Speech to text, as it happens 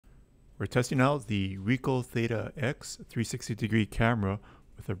We're testing out the RICOH THETA X 360-degree camera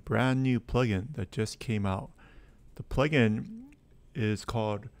with a brand new plugin that just came out. The plugin is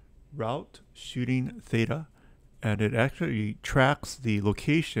called RICOH THETA, and it actually tracks the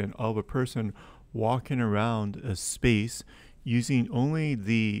location of a person walking around a space using only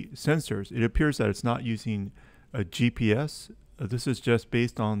the sensors. It appears that it's not using a GPS. This is just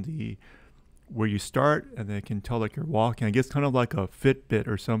based on the where you start, and they can tell like you're walking. I guess kind of like a Fitbit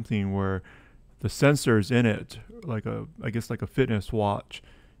or something, where the sensors in it, like I guess like a fitness watch,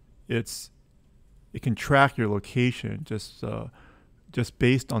 it can track your location just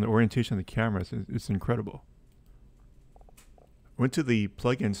based on the orientation of the camera. It's incredible. I went to the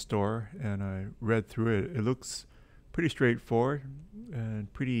plugin store and I read through it. It looks pretty straightforward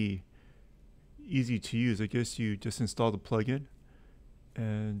and pretty easy to use. I guess you just install the plugin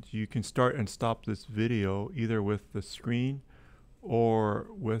and you can start and stop this video either with the screen or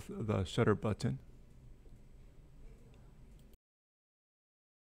with the shutter button.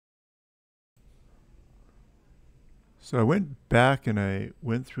 So I went back and I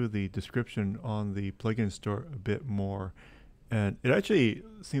went through the description on the plugin store a bit more, and it actually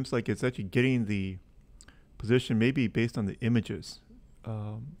seems like it's actually getting the position maybe based on the images.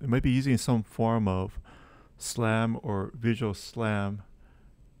 It might be using some form of SLAM or visual SLAM.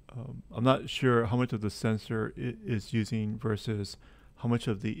 I'm not sure how much of the sensor it is using versus how much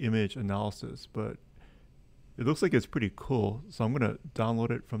of the image analysis, but it looks like it's pretty cool. So I'm going to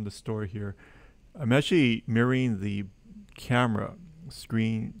download it from the store here. I'm actually mirroring the camera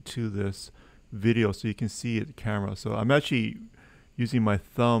screen to this video so you can see the camera. So I'm actually using my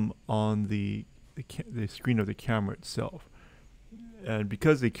thumb on the screen of the camera itself. And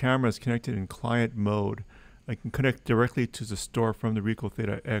because the camera is connected in client mode, I can connect directly to the store from the RICOH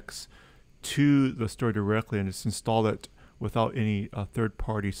THETA X to the store directly and just install it without any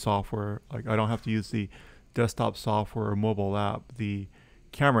third-party software. Like, I don't have to use the desktop software or mobile app. The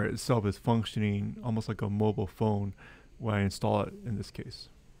camera itself is functioning almost like a mobile phone when I install it in this case.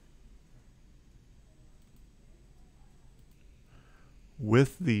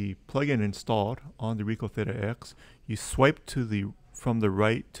 With the plugin installed on the RICOH THETA X, you swipe from the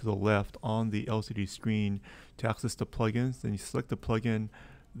right to the left on the LCD screen to access the plugins. Then you select the plugin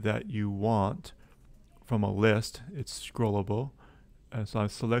that you want from a list. It's scrollable. And so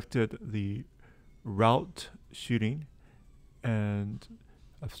I've selected the route shooting and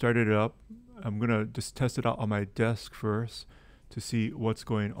I've started it up. I'm gonna just test it out on my desk first to see what's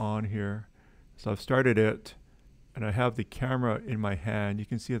going on here. So I've started it and I have the camera in my hand. You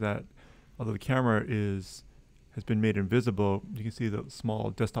can see that although the camera has been made invisible, you can see the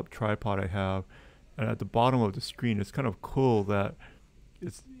small desktop tripod I have. And at the bottom of the screen, it's kind of cool that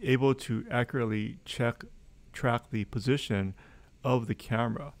it's able to accurately track the position of the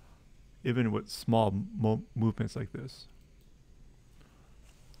camera, even with small movements like this.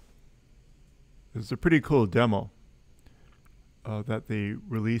 It's a pretty cool demo that they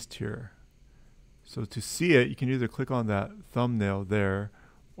released here. So to see it, you can either click on that thumbnail there,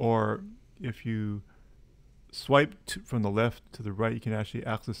 or if you swipe from the left to the right, you can actually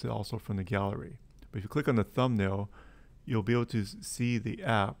access it also from the gallery. But if you click on the thumbnail, you'll be able to see the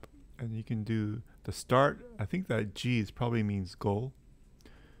app, and you can do the start. I think that G probably means goal.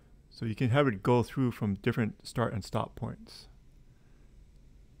 So you can have it go through from different start and stop points.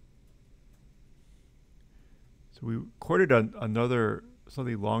 So we recorded another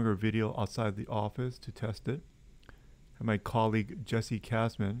slightly longer video outside the office to test it. And my colleague Jesse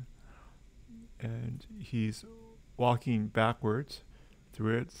Kasman, and he's walking backwards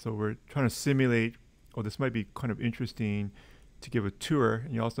through it. So we're trying to simulate, oh, this might be kind of interesting to give a tour,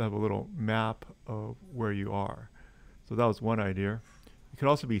 and you also have a little map of where you are. So that was one idea. It could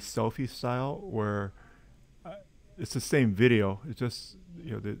also be selfie style, where it's the same video. It's just,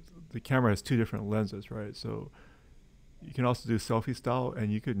 you know, the camera has two different lenses, right? So you can also do selfie style,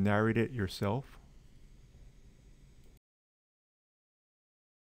 and you could narrate it yourself.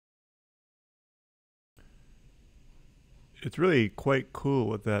 It's really quite cool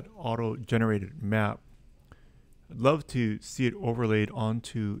with that auto-generated map. I'd love to see it overlaid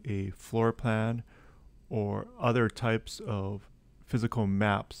onto a floor plan or other types of physical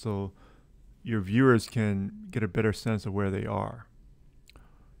maps so your viewers can get a better sense of where they are.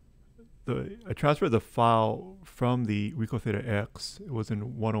 I transferred the file from the RICOH THETA X, it was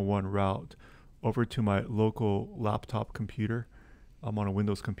in 101 route, over to my local laptop computer. I'm on a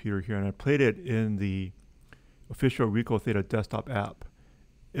Windows computer here, and I played it in the official RICOH THETA desktop app.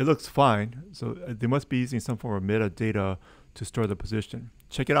 It looks fine, so they must be using some form of metadata to store the position.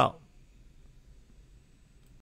 Check it out.